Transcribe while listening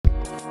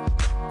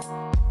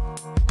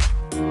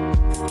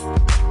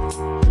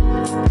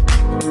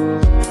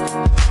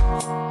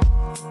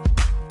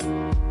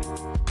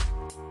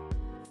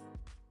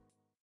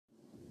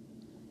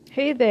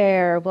Hey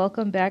there,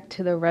 welcome back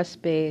to the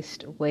Rest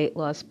Based Weight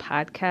Loss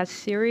Podcast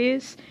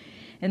series.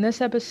 In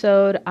this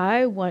episode,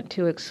 I want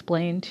to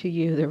explain to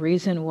you the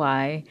reason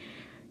why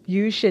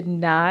you should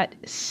not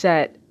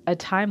set a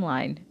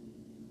timeline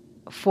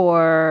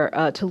for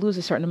to lose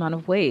a certain amount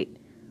of weight.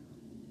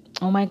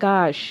 Oh my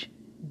gosh,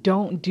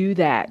 don't do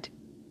that.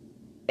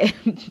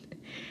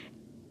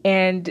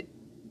 And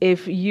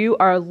if you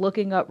are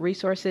looking up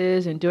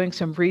resources and doing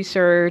some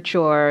research,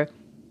 or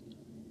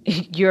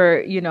you're,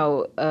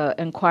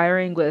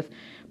 inquiring with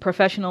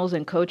professionals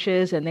and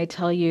coaches, and they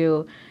tell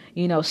you,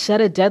 set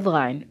a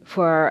deadline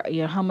for,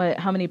 how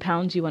many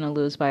pounds you want to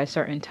lose by a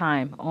certain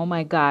time. Oh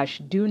my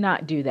gosh, do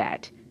not do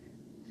that.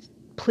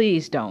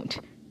 Please don't.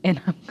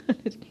 And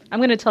I'm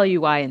going to tell you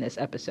why in this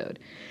episode.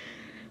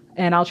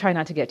 And I'll try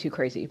not to get too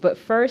crazy. But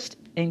first,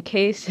 in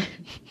case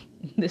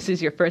this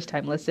is your first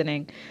time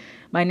listening,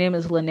 my name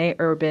is Lene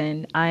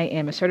Urban. I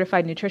am a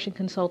certified nutrition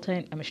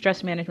consultant. I'm a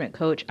stress management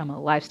coach. I'm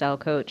a lifestyle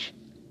coach.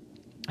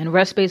 And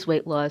rest-based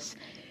weight loss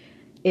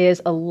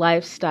is a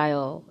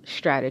lifestyle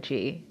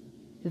strategy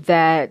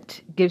that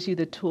gives you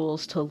the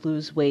tools to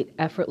lose weight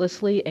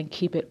effortlessly and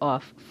keep it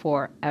off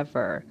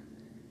forever.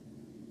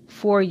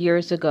 4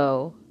 years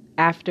ago,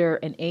 after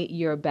an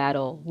 8-year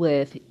battle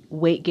with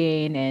weight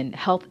gain and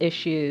health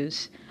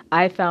issues,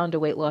 I found a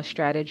weight loss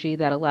strategy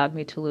that allowed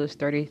me to lose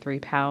 33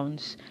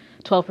 pounds,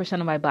 12%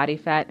 of my body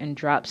fat, and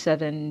drop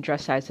 7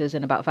 dress sizes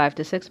in about 5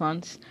 to 6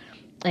 months.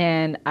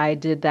 And I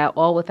did that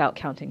all without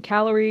counting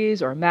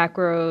calories or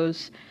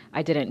macros.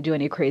 I didn't do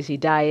any crazy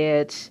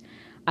diets.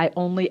 I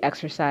only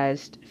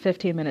exercised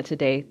 15 minutes a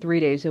day, 3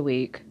 days a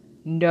week.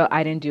 No,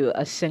 I didn't do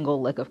a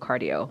single lick of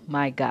cardio.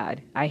 My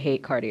God, I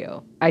hate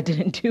cardio. I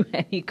didn't do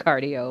any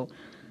cardio.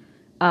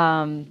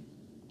 And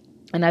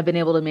I've been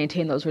able to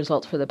maintain those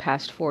results for the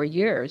past 4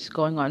 years,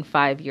 going on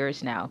 5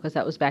 years now, because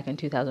that was back in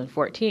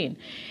 2014.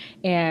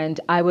 And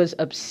I was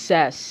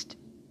obsessed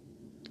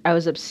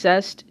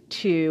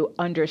to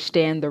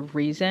understand the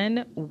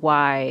reason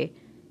why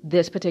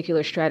this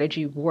particular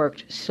strategy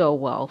worked so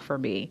well for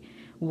me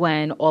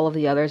when all of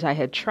the others I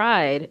had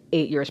tried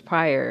 8 years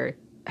prior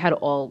had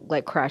all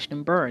crashed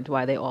and burned,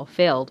 why they all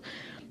failed.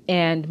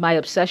 And my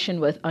obsession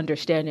with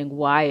understanding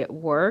why it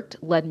worked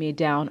led me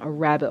down a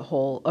rabbit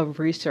hole of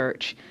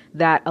research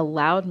that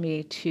allowed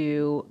me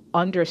to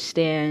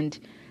understand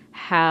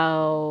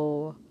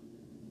how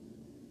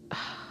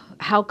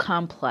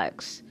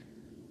complex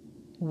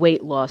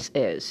weight loss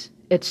is.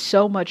 It's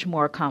so much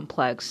more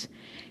complex,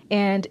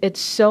 and it's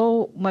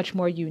so much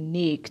more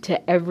unique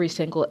to every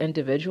single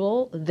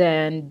individual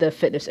than the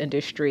fitness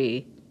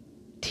industry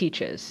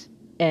teaches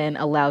and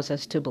allows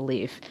us to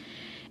believe.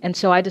 And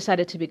so I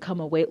decided to become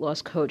a weight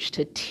loss coach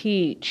to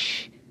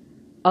teach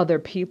other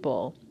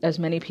people, as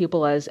many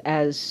people as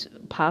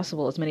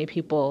possible, as many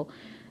people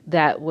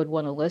that would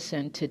want to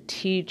listen, to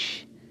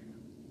teach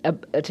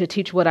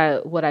what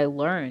I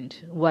learned,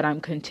 what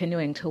I'm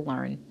continuing to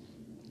learn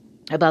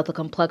about the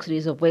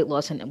complexities of weight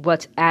loss and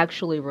what's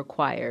actually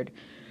required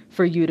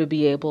for you to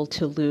be able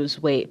to lose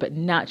weight, but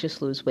not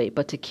just lose weight,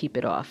 but to keep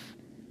it off.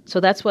 So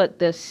that's what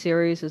this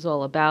series is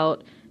all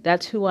about.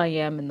 That's who I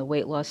am in the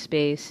weight loss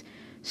space.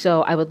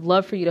 So I would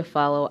love for you to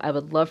follow. I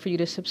would love for you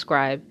to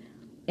subscribe.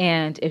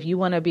 And if you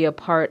want to be a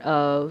part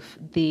of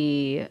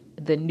the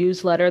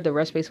newsletter, the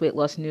Rest Based Weight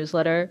Loss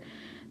newsletter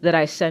that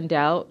I send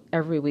out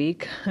every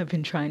week, I've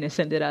been trying to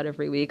send it out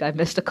every week. I've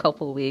missed a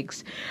couple of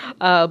weeks.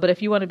 But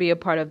if you want to be a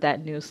part of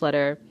that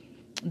newsletter,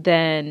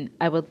 then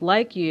I would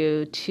like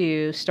you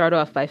to start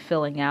off by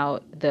filling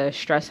out the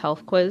stress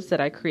health quiz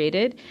that I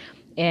created.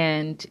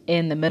 And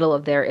in the middle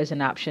of there is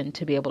an option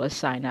to be able to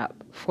sign up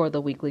for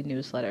the weekly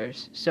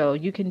newsletters. So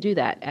you can do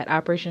that at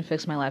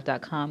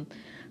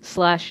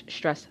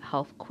operationfixmylife.com/stress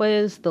health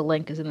quiz. The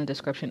link is in the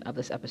description of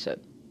this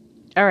episode.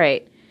 All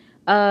right.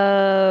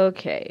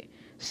 Okay.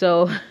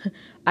 So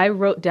I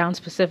wrote down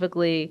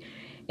specifically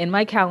in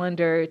my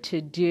calendar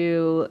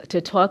to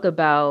talk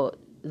about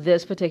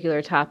this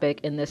particular topic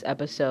in this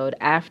episode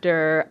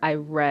after I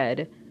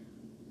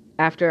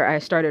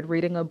started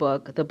reading a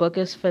book. The book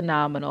is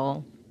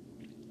phenomenal.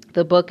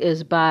 The book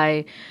is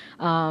by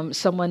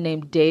someone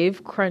named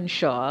Dave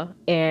Crenshaw,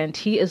 and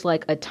he is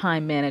like a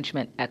time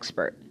management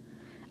expert.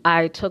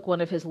 I took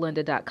one of his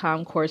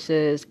lynda.com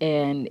courses,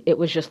 and it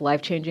was just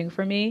life-changing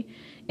for me,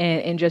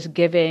 and just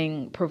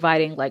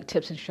providing like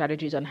tips and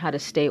strategies on how to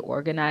stay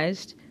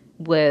organized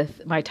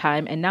with my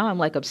time. And now I'm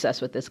like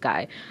obsessed with this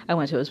guy. I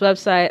went to his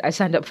website. I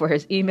signed up for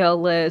his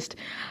email list.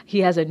 He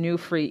has a new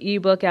free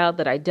ebook out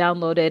that I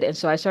downloaded. And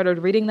so I started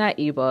reading that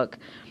ebook.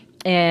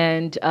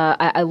 And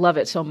I love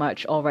it so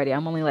much already.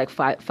 I'm only like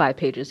five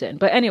pages in.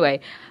 But anyway,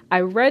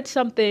 I read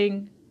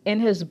something in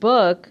his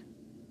book,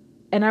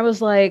 and I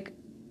was like,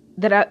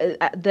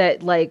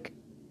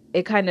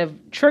 it kind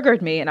of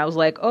triggered me. And I was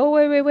like, oh,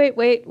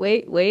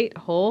 wait,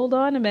 hold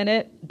on a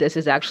minute. This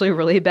is actually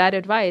really bad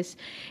advice.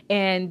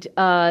 And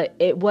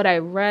what I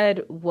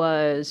read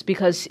was,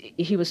 because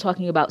he was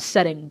talking about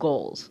setting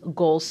goal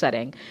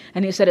setting.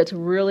 And he said it's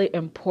really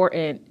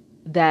important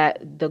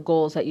that the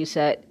goals that you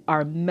set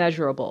are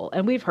measurable.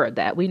 And we've heard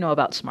that. We know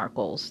about SMART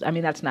goals. I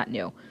mean, that's not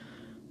new.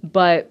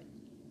 But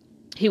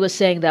he was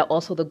saying that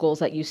also the goals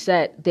that you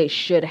set, they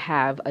should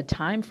have a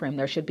time frame.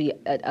 There should be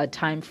a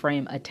time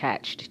frame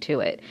attached to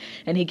it.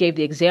 And he gave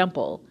the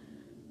example,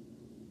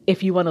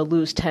 if you want to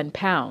lose 10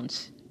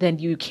 pounds, then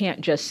you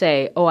can't just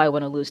say, oh, I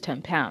want to lose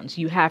 10 pounds.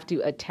 You have to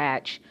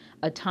attach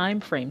a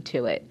time frame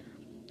to it.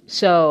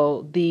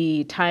 So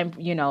the time,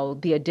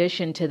 the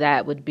addition to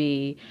that would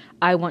be,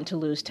 I want to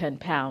lose 10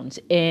 pounds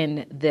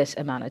in this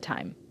amount of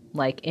time,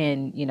 like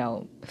in,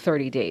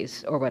 30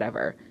 days or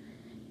whatever.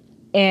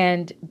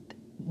 And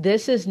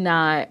this is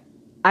not,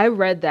 I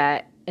read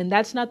that, and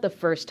that's not the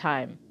first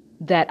time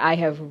that I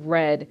have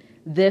read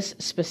this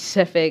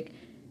specific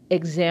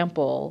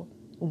example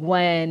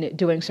when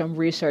doing some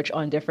research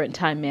on different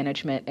time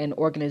management and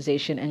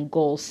organization and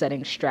goal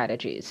setting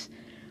strategies.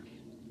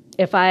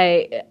 If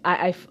I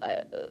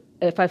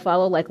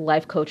follow like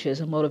life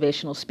coaches and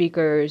motivational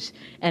speakers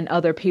and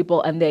other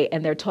people, and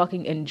they're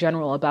talking in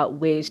general about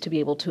ways to be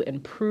able to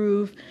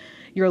improve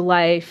your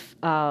life,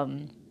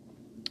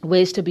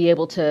 ways to be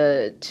able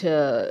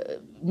to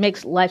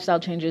make lifestyle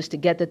changes to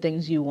get the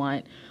things you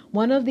want.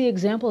 One of the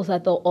examples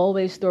that they'll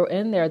always throw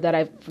in there that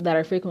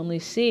I frequently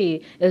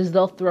see is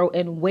they'll throw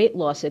in weight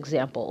loss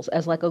examples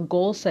as like a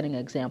goal setting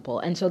example.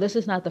 And so this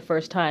is not the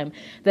first time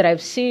that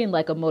I've seen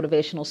like a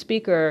motivational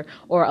speaker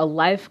or a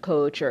life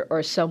coach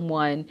or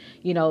someone,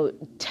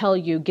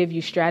 give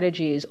you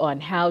strategies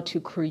on how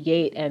to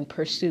create and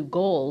pursue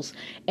goals,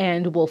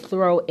 and will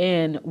throw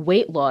in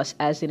weight loss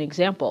as an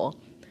example.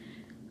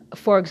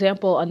 For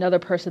example, another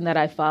person that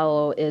I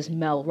follow is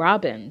Mel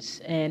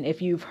Robbins. And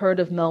if you've heard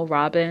of Mel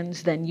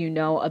Robbins, then you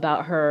know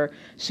about her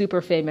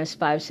super famous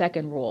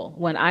 5-second rule.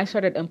 When I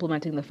started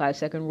implementing the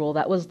 5-second rule,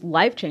 that was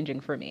life-changing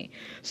for me.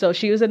 So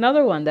she was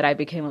another one that I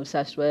became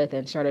obsessed with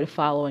and started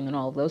following and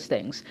all of those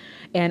things.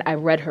 And I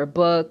read her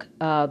book,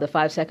 The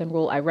 5-Second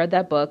Rule. I read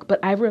that book, but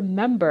I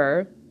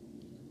remember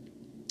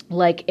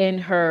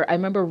I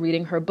remember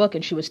reading her book,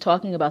 and she was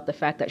talking about the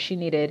fact that she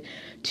needed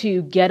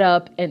to get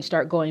up and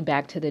start going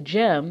back to the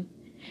gym.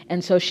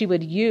 And so she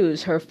would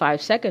use her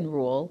 5-second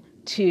rule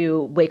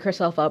to wake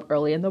herself up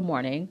early in the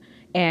morning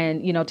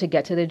and, to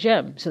get to the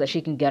gym so that she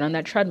can get on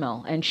that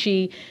treadmill. And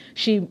she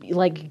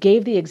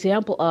gave the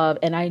example of,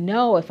 and I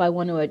know if I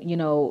want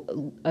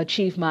to,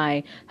 achieve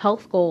my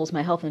health goals,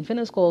 my health and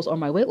fitness goals, or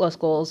my weight loss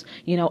goals,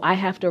 I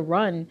have to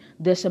run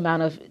this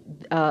amount of,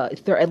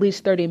 at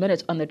least 30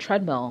 minutes on the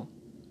treadmill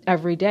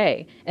every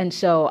day. And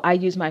so I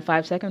use my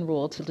 5-second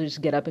rule to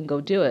just get up and go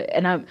do it.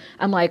 And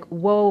I'm like,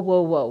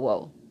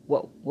 whoa.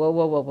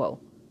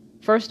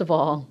 First of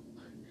all,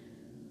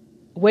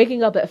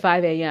 waking up at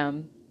 5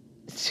 a.m.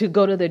 to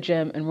go to the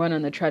gym and run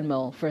on the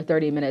treadmill for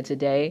 30 minutes a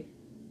day,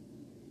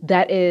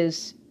 that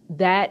is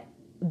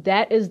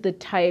the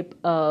type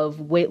of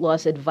weight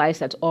loss advice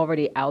that's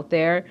already out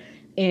there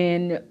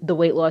in the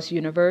weight loss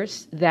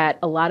universe that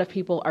a lot of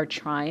people are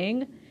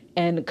trying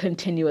and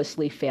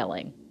continuously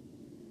failing.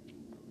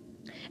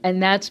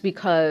 And that's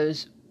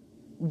because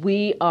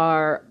we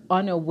are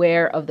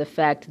unaware of the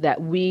fact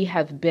that we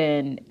have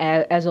been,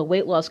 as a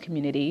weight loss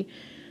community,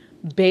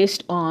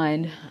 based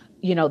on,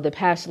 the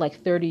past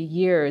 30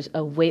 years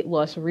of weight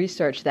loss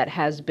research that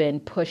has been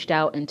pushed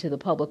out into the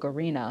public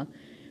arena.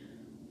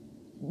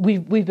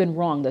 We've been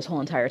wrong this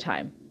whole entire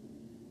time.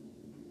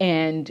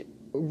 And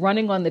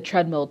running on the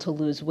treadmill to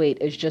lose weight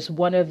is just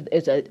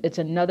it's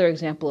another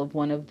example of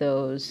one of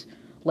those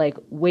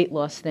weight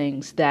loss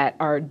things that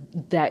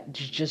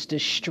just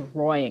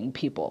destroying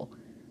people.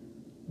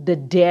 The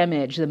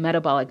damage, the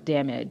metabolic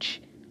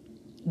damage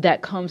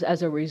that comes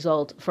as a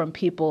result from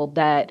people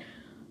that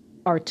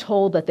are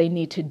told that they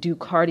need to do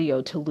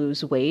cardio to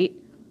lose weight,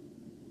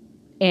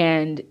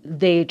 and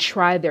they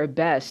try their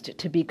best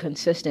to be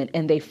consistent,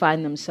 and they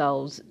find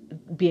themselves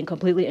being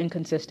completely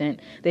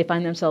inconsistent. They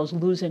find themselves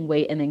losing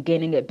weight and then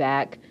gaining it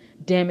back,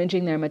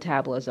 damaging their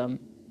metabolism.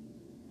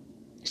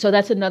 So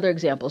that's another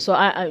example. So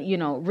I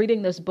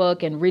reading this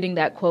book and reading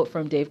that quote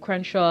from Dave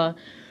Crenshaw,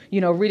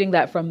 reading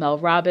that from Mel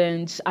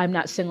Robbins, I'm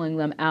not singling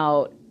them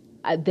out.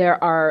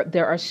 There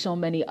are so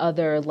many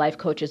other life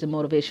coaches and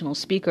motivational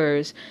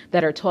speakers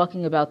that are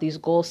talking about these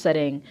goal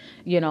setting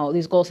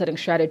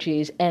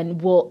strategies,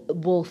 and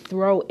will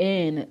throw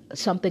in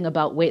something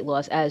about weight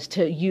loss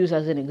to use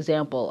as an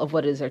example of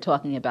what it is they're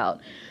talking about.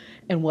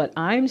 And what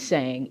I'm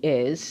saying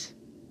is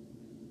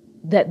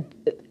that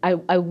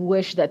I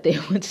wish that they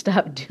would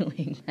stop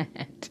doing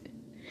that.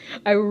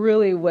 I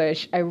really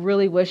wish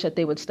that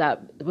they would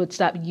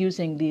stop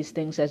using these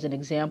things as an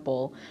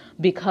example,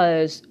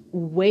 because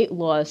weight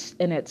loss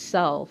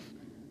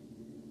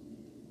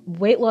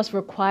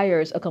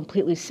requires a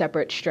completely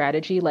separate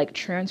strategy, like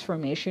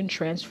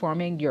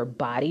transforming your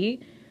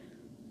body.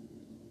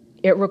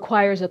 It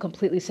requires a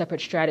completely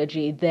separate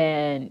strategy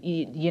than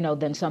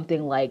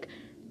something like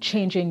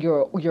changing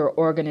your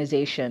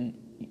organization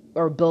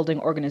or building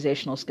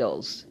organizational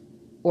skills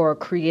or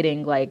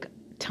creating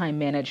time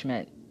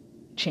management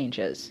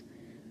changes.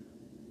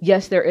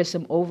 Yes, there is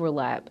some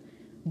overlap,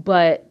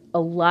 but a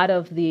lot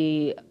of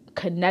the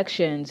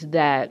connections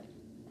that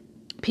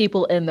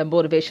people in the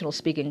motivational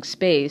speaking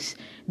space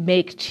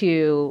make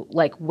to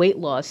like weight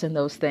loss and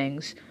those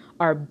things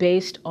are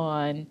based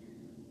on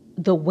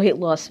the weight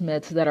loss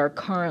myths that are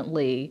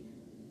currently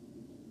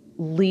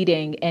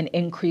leading and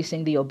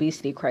increasing the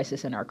obesity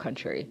crisis in our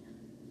country.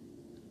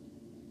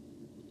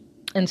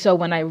 And so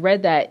when I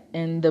read that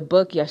in the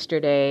book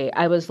yesterday,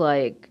 I was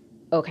like,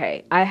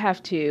 okay, I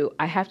have to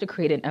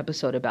create an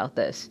episode about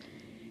this.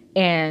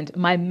 And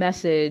my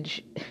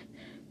message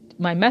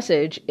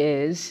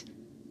is,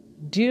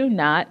 do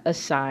not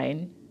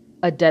assign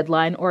a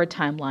deadline or a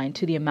timeline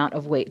to the amount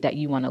of weight that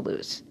you want to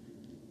lose.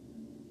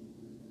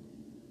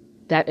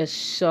 That is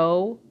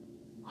so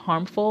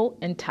harmful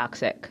and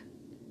toxic.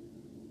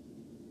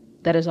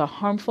 That is a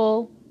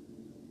harmful,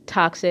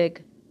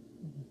 toxic,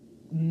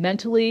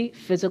 mentally,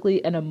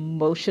 physically, and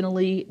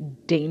emotionally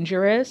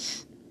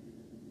dangerous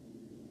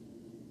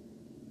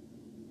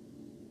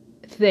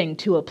thing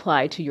to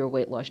apply to your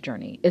weight loss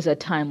journey, is a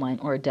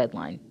timeline or a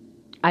deadline.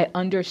 I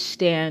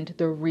understand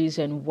the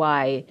reason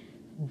why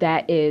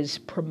that is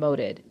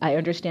promoted. I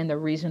understand the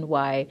reason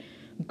why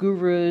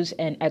gurus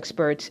and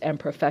experts and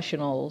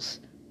professionals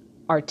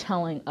are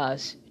telling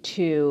us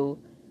to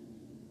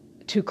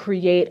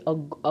create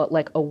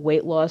a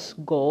weight loss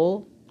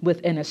goal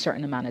within a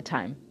certain amount of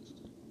time.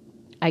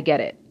 I get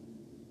it.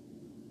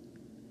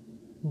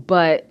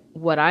 But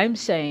what I'm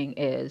saying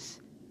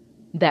is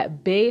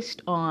that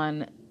based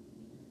on,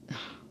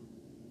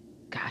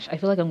 gosh, I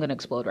feel like I'm going to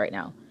explode right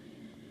now.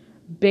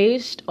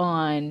 Based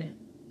on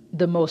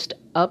the most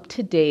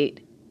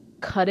up-to-date,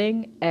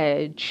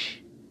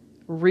 cutting-edge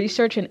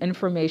research and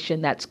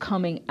information that's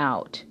coming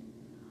out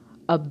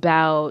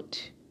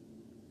about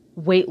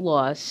weight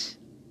loss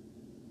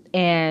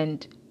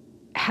and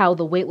how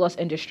the weight loss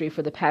industry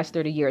for the past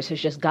 30 years has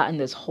just gotten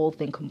this whole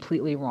thing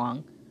completely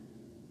wrong.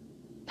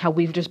 How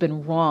we've just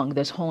been wrong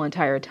this whole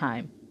entire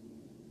time.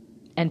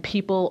 And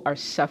people are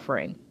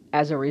suffering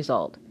as a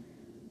result.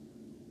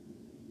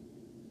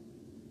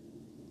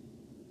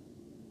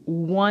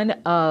 One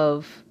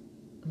of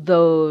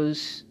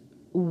those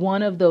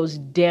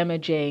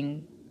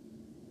damaging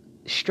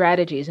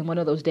strategies and one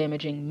of those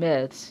damaging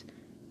myths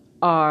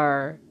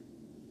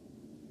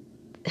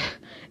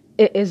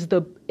is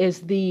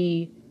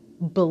the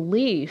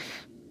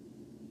belief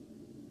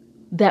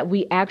that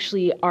we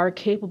actually are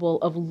capable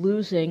of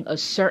losing a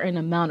certain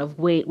amount of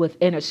weight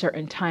within a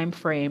certain time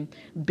frame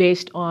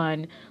based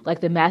on like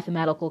the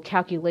mathematical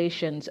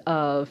calculations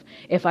of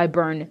if I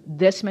burn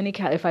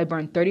if I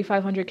burn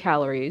 3,500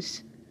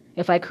 calories,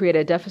 if I create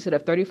a deficit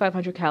of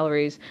 3,500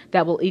 calories,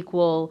 that will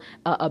equal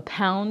a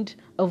pound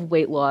of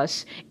weight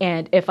loss.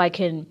 And if I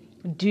can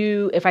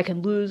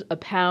lose a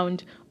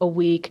pound a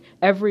week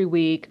every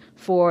week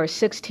for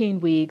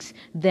 16 weeks,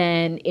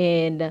 then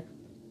in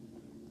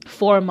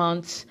 4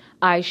 months,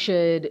 I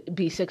should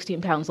be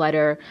 16 pounds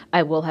lighter.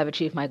 I will have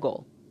achieved my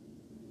goal.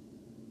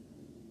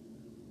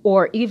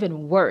 Or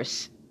even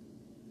worse,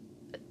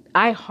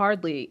 I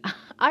hardly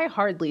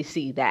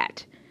see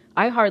that.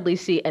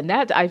 And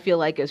that I feel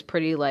like is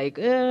pretty like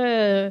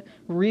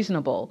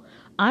reasonable.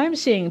 I'm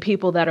seeing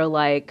people that are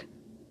like,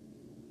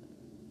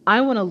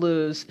 I want to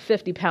lose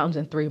 50 pounds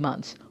in 3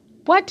 months.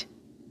 What?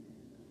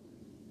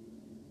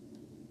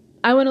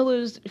 I want to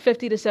lose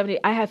 50 to 70.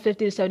 I have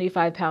 50 to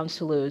 75 pounds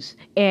to lose.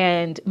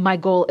 And my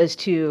goal is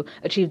to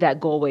achieve that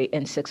goal weight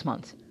in 6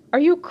 months.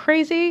 Are you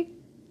crazy?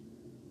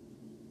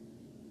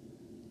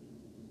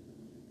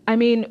 I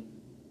mean,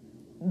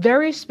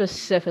 very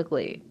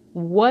specifically,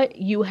 what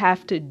you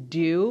have to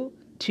do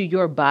to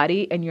your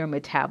body and your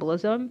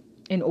metabolism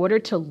in order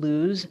to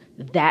lose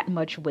that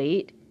much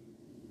weight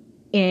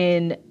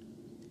in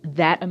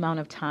that amount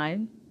of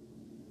time.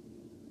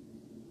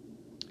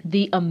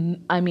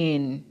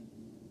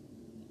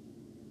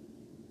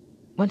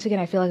 Once again,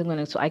 I feel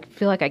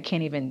like I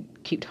can't even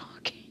keep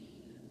talking.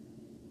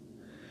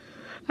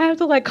 I have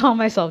to calm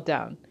myself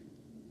down.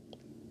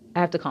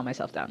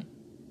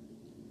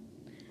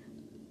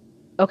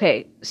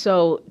 Okay,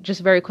 so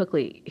just very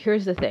quickly,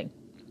 here's the thing.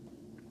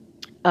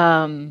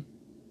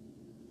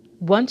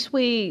 Once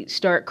we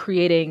start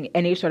creating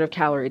any sort of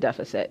calorie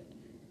deficit,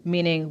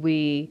 meaning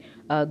we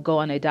go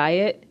on a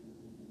diet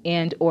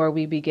and or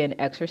we begin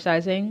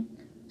exercising,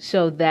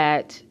 so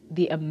that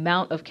the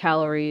amount of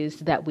calories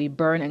that we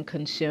burn and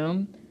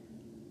consume,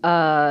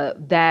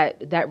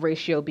 that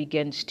ratio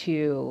begins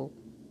to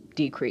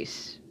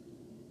decrease.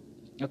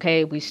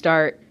 Okay, we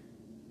start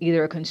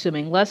either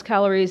consuming less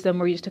calories than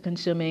we're used to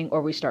consuming,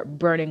 or we start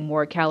burning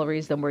more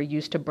calories than we're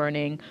used to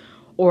burning,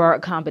 or a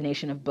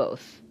combination of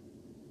both.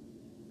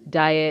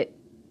 Diet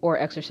or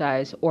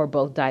exercise, or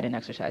both diet and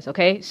exercise.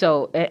 Okay,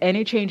 so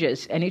any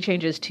changes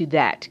to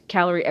that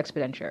calorie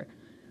expenditure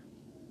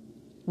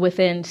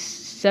within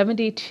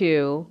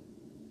 72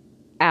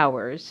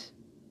 hours,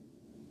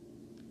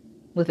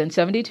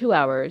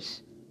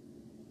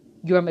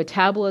 your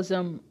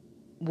metabolism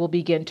will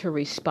begin to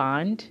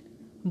respond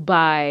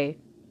by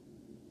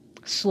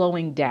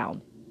slowing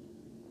down.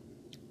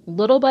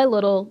 Little by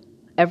little,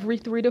 every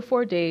 3 to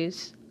 4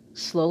 days,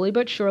 slowly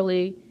but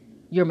surely,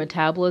 your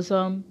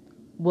metabolism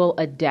will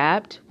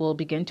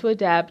begin to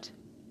adapt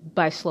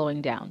by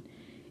slowing down.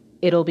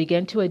 It'll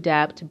begin to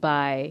adapt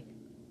by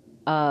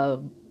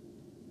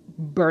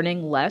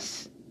burning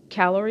less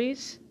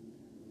calories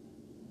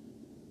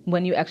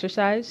when you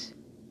exercise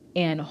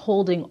and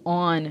holding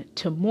on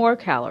to more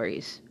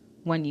calories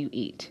when you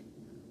eat.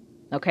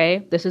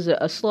 Okay? This is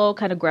a slow,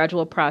 kind of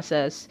gradual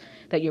process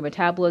that your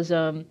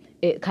metabolism,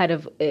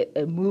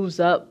 it moves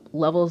up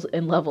levels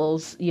and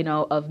levels,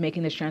 of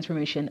making this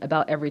transformation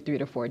about every 3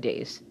 to 4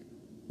 days,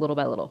 little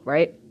by little,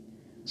 right?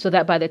 So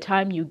that by the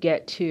time you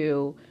get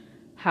to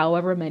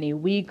however many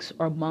weeks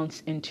or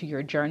months into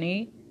your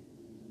journey,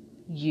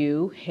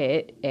 you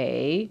hit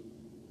a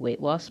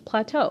weight loss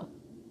plateau.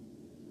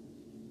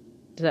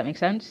 Does that make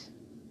sense?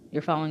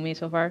 You're following me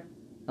so far?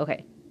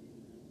 Okay.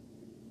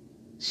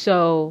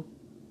 So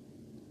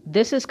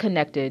this is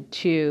connected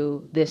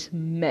to this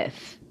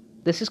myth.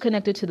 This is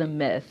connected to the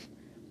myth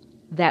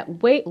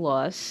that weight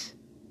loss,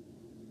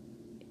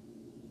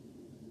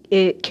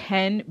 it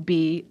can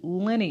be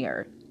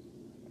linear.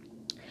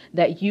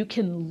 That you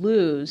can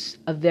lose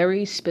a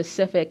very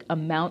specific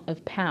amount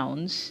of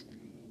pounds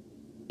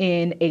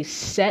in a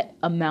set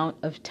amount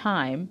of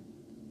time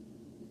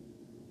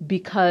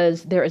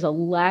because there is a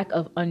lack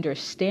of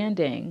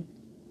understanding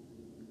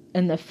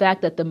in the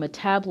fact that the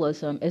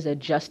metabolism is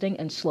adjusting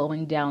and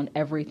slowing down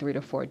every 3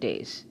 to 4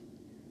 days.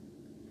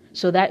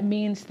 So that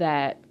means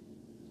that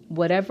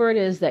whatever it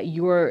is that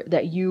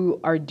you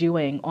are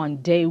doing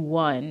on day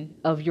 1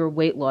 of your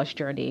weight loss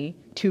journey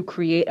to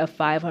create a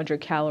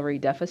 500 calorie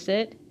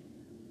deficit,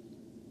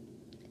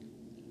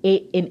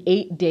 in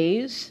 8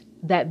 days,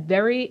 that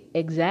very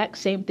exact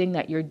same thing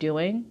that you're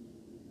doing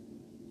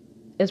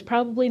is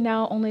probably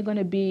now only going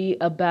to be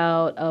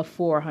about a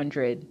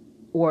 400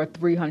 or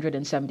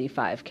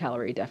 375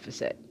 calorie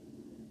deficit.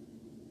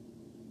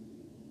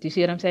 Do you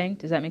see what I'm saying?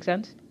 Does that make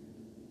sense?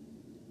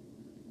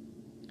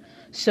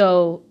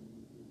 So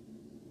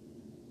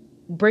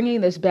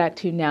bringing this back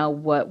to now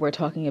what we're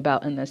talking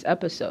about in this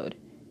episode,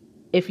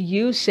 if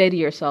you say to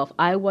yourself,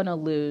 I want to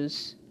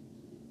lose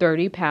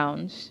 30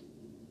 pounds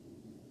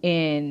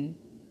in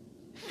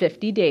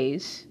 50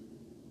 days,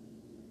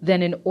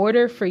 then in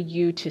order for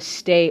you to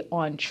stay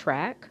on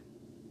track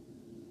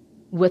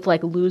with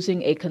like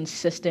losing a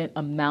consistent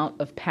amount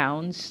of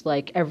pounds,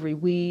 like every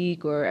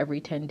week or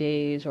every 10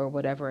 days or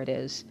whatever it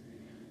is,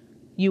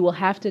 you will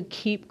have to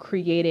keep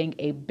creating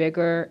a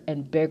bigger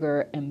and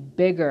bigger and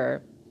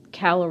bigger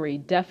calorie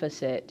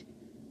deficit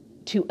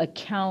to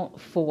account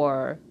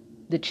for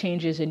the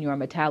changes in your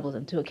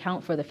metabolism, to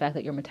account for the fact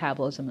that your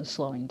metabolism is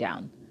slowing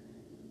down.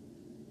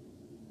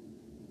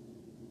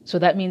 So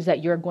that means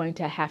that you're going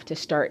to have to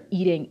start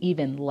eating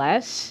even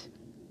less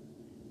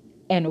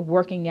and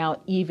working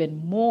out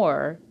even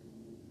more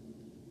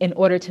in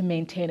order to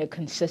maintain a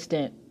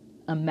consistent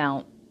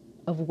amount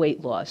of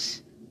weight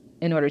loss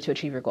in order to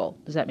achieve your goal.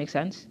 Does that make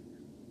sense?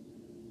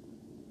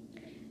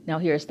 Now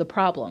here's the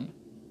problem.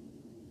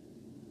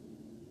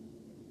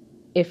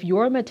 If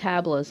your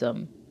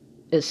metabolism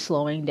is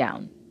slowing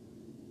down,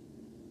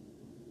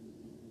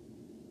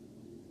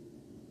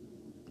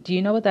 do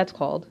you know what that's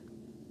called?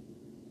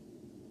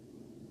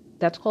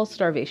 That's called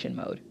starvation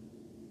mode.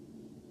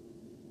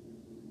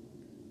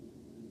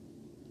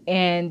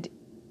 And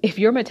if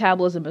your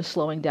metabolism is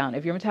slowing down,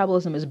 if your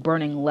metabolism is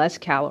burning less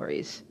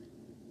calories,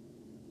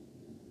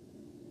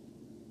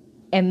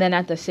 and then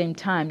at the same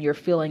time you're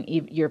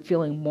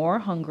feeling more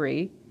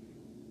hungry,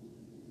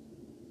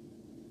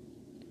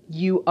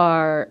 you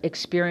are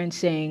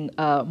experiencing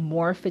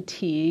more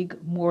fatigue,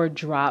 more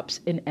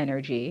drops in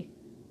energy.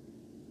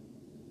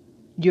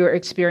 You're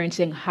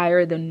experiencing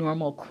higher than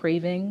normal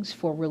cravings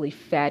for really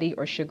fatty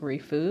or sugary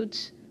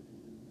foods.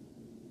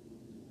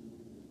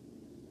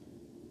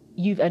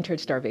 You've entered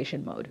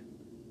starvation mode.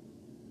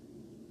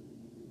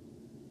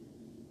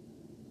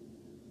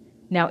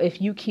 Now,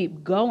 if you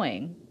keep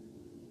going,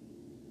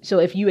 so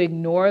if you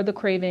ignore the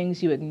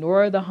cravings, you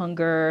ignore the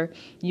hunger,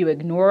 you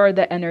ignore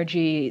the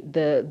energy,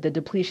 the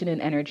depletion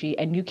in energy,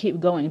 and you keep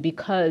going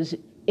because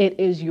it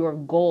is your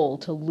goal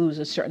to lose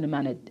a certain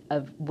amount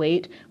of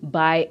weight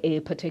by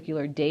a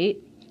particular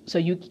date. So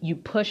you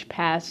push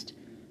past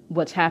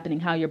what's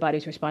happening, how your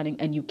body's responding,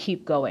 and you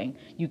keep going.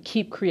 You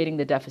keep creating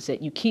the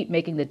deficit. You keep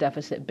making the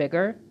deficit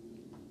bigger.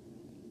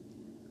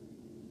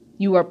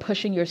 You are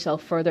pushing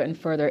yourself further and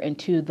further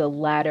into the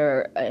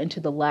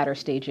latter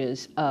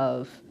stages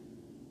of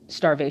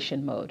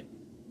starvation mode.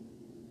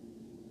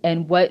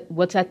 And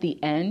what's at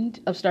the end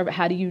of starvation?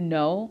 How do you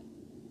know?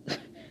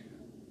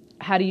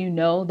 How do you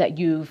know that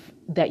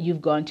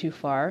you've gone too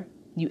far?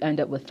 You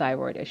end up with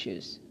thyroid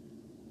issues.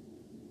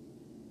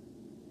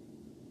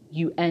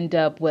 You end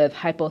up with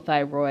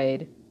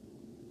hypothyroid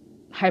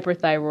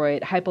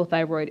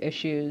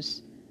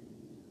issues,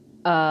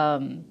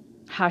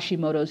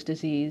 Hashimoto's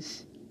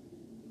disease,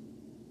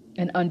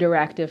 an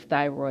underactive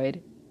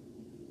thyroid.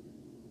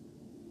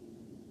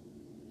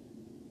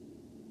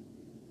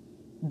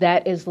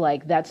 That's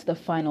the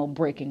final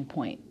breaking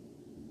point.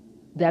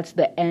 That's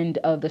the end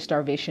of the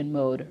starvation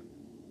mode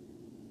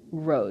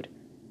road.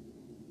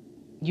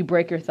 You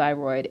break your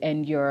thyroid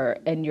and you're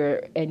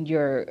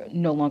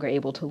no longer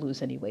able to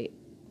lose any weight.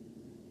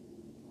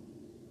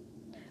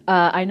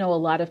 I know a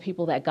lot of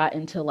people that got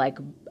into like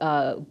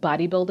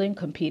bodybuilding,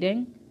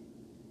 competing,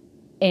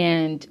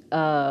 and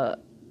are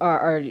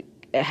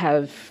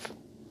have,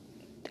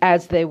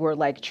 as they were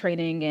like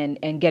training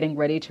and getting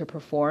ready to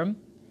perform,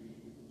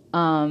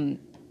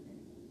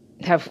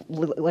 have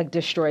like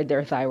destroyed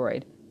their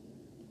thyroid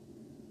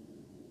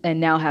and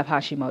now have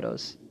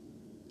Hashimoto's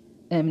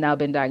and have now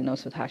been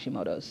diagnosed with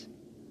Hashimoto's.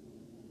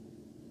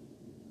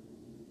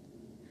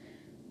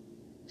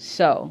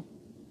 So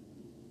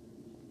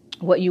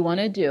what you want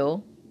to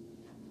do,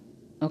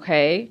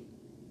 okay,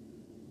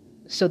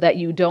 so that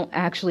you don't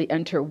actually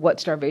enter what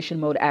starvation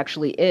mode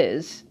actually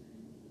is.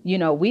 You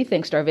know, we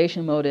think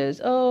starvation mode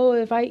is, oh,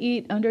 if I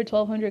eat under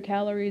 1,200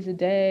 calories a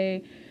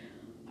day,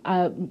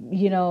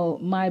 you know,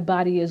 my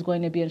body is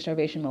going to be in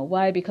starvation mode.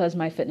 Why? Because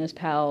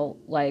MyFitnessPal,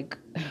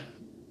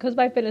 because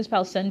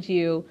MyFitnessPal sends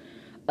you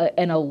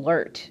an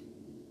alert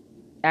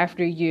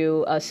after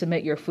you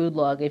submit your food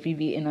log if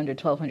you've eaten under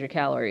 1,200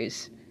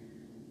 calories.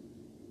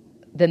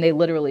 Then they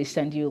literally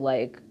send you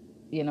like,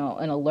 you know,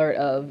 an alert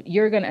of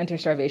you're going to enter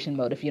starvation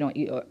mode if you don't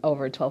eat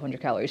over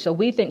 1,200 calories. So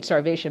we think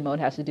starvation mode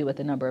has to do with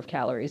the number of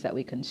calories that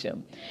we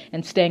consume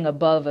and staying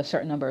above a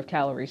certain number of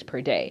calories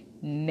per day.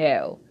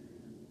 No.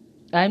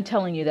 I'm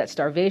telling you that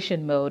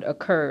starvation mode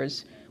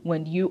occurs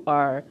when you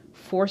are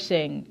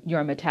forcing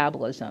your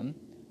metabolism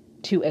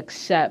to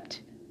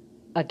accept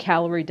a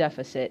calorie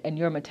deficit, and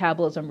your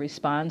metabolism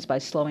responds by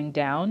slowing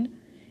down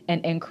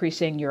and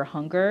increasing your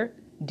hunger,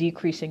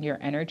 decreasing your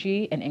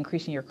energy, and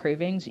increasing your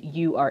cravings.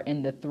 You are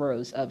in the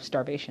throes of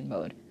starvation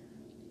mode.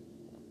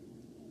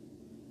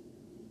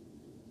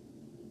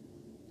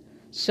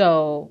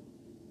 So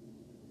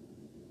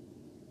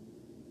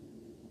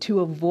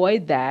to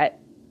avoid that,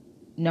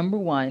 number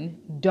one,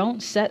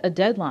 don't set a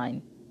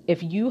deadline.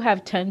 If you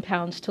have 10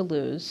 pounds to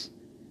lose,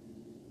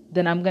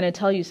 then I'm going to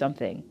tell you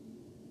something.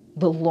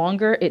 The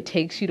longer it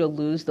takes you to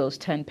lose those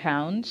 10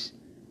 pounds,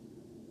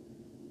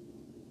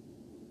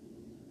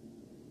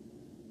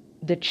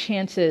 the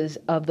chances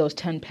of those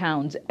 10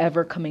 pounds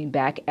ever coming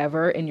back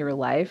ever in your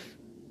life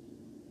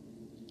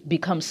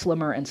become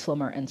slimmer and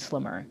slimmer and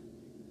slimmer.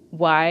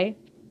 Why?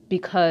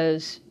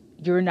 Because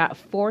you're not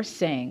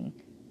forcing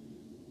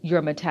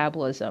your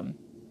metabolism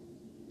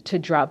to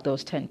drop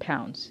those 10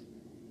 pounds.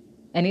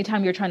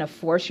 Anytime you're trying to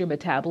force your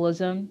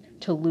metabolism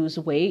to lose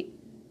weight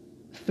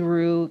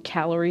through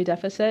calorie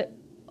deficit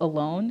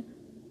alone,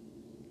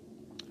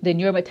 then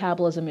your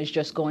metabolism is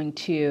just going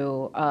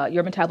to,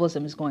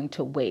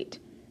 wait.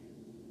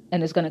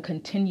 And is going to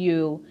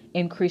continue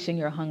increasing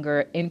your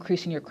hunger,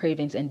 increasing your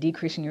cravings, and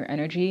decreasing your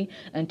energy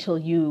until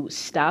you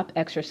stop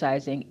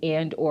exercising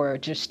and or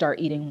just start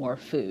eating more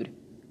food.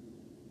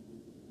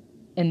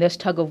 In this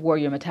tug of war,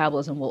 your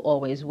metabolism will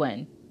always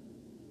win.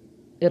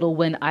 It'll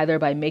win either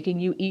by making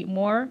you eat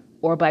more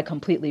or by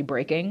completely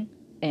breaking,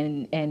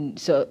 and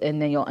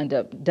then you'll end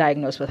up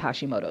diagnosed with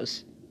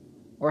Hashimoto's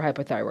or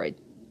hypothyroid.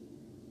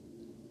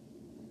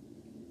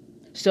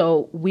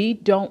 So we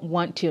don't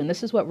want to, and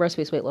this is what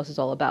rest-based weight loss is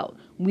all about.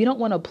 We don't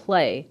want to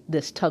play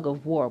this tug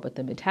of war with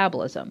the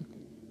metabolism.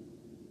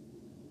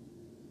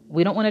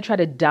 We don't want to try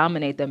to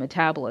dominate the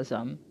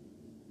metabolism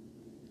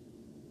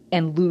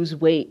and lose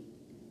weight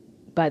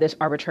by this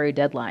arbitrary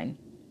deadline.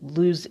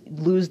 Lose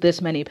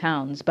this many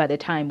pounds by the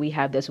time we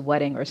have this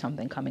wedding or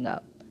something coming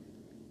up.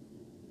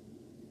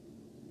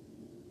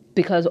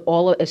 Because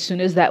as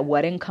soon as that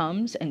wedding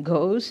comes and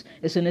goes,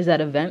 as soon as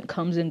that event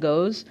comes and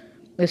goes,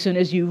 as soon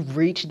as you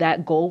reach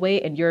that goal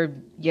weight and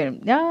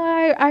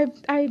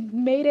I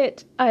made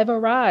it, I've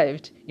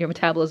arrived, your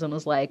metabolism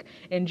is like,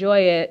 enjoy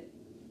it.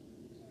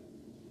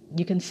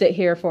 You can sit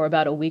here for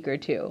about a week or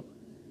two.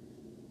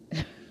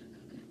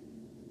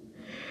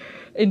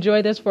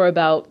 Enjoy this for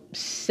about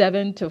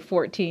 7 to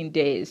 14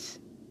 days.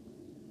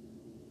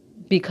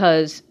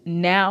 Because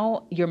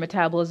now your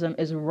metabolism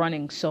is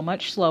running so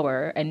much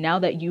slower, and now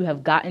that you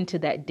have gotten to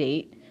that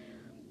date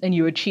and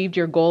you achieved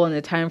your goal in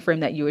the time frame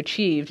that you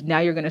achieved, now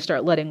you're going to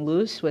start letting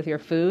loose with your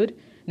food.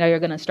 Now you're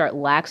going to start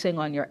laxing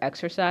on your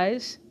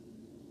exercise.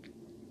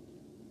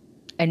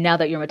 And now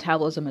that your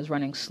metabolism is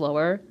running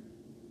slower,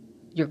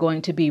 you're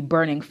going to be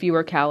burning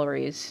fewer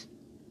calories.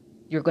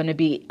 You're going to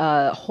be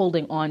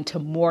holding on to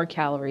more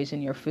calories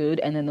in your food,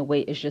 and then the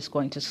weight is just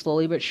going to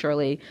slowly but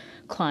surely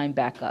climb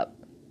back up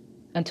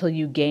until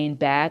you gain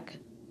back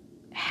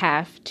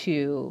half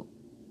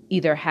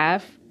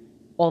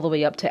all the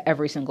way up to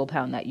every single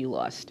pound that you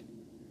lost.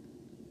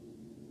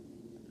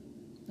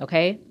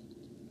 Okay?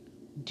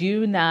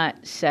 Do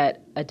not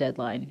set a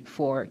deadline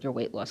for your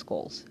weight loss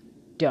goals.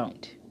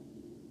 Don't.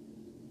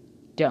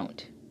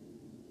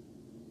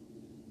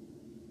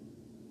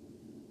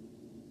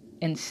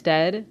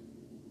 Instead,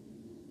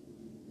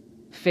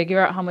 figure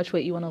out how much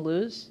weight you want to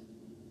lose,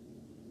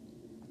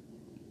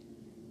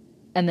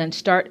 and then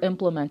start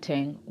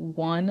implementing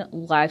one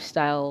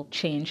lifestyle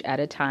change at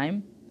a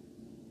time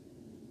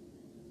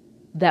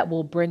that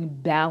will bring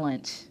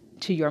balance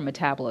to your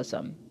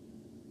metabolism,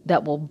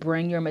 that will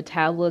bring your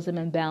metabolism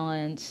in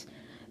balance,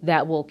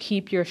 that will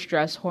keep your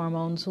stress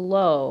hormones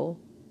low,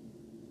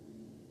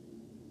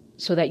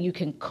 so that you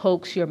can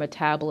coax your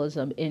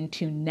metabolism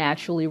into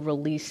naturally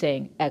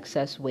releasing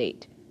excess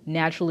weight,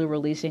 naturally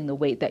releasing the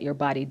weight that your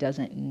body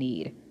doesn't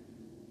need.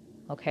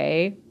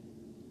 Okay?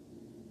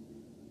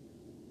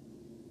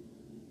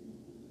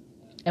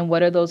 And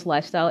what are those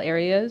lifestyle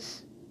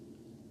areas?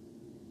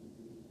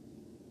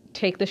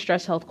 Take the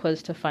stress health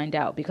quiz to find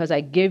out, because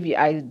I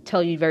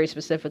tell you very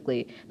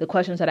specifically, the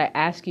questions that I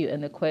ask you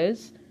in the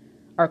quiz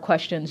are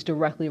questions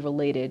directly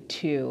related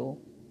to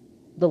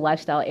the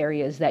lifestyle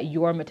areas that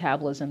your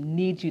metabolism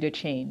needs you to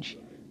change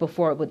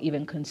before it would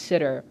even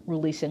consider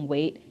releasing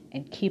weight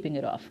and keeping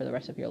it off for the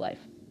rest of your life.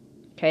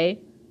 Okay?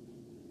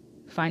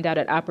 Find out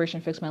at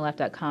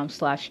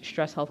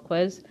operationfixmylife.com/stress health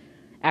quiz.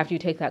 After you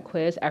take that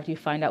quiz, after you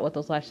find out what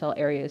those lifestyle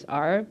areas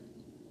are,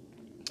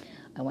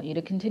 I want you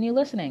to continue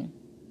listening.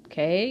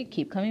 Okay?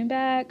 Keep coming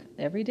back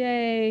every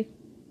day,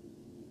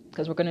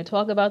 because we're going to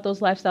talk about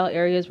those lifestyle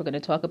areas. We're going to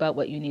talk about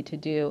what you need to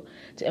do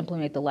to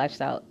implement the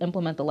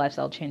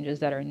lifestyle changes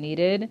that are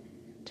needed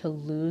to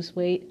lose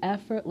weight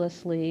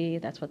effortlessly.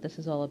 That's what this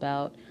is all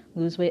about.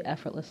 Lose weight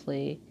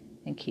effortlessly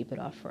and keep it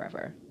off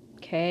forever.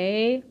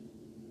 Okay?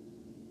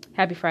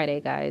 Happy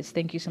Friday, guys.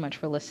 Thank you so much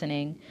for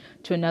listening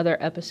to another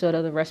episode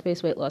of the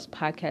Rest-Based Weight Loss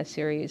podcast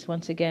series.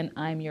 Once again,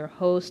 I'm your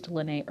host,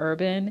 Lene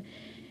Urban.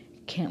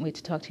 Can't wait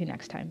to talk to you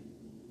next time.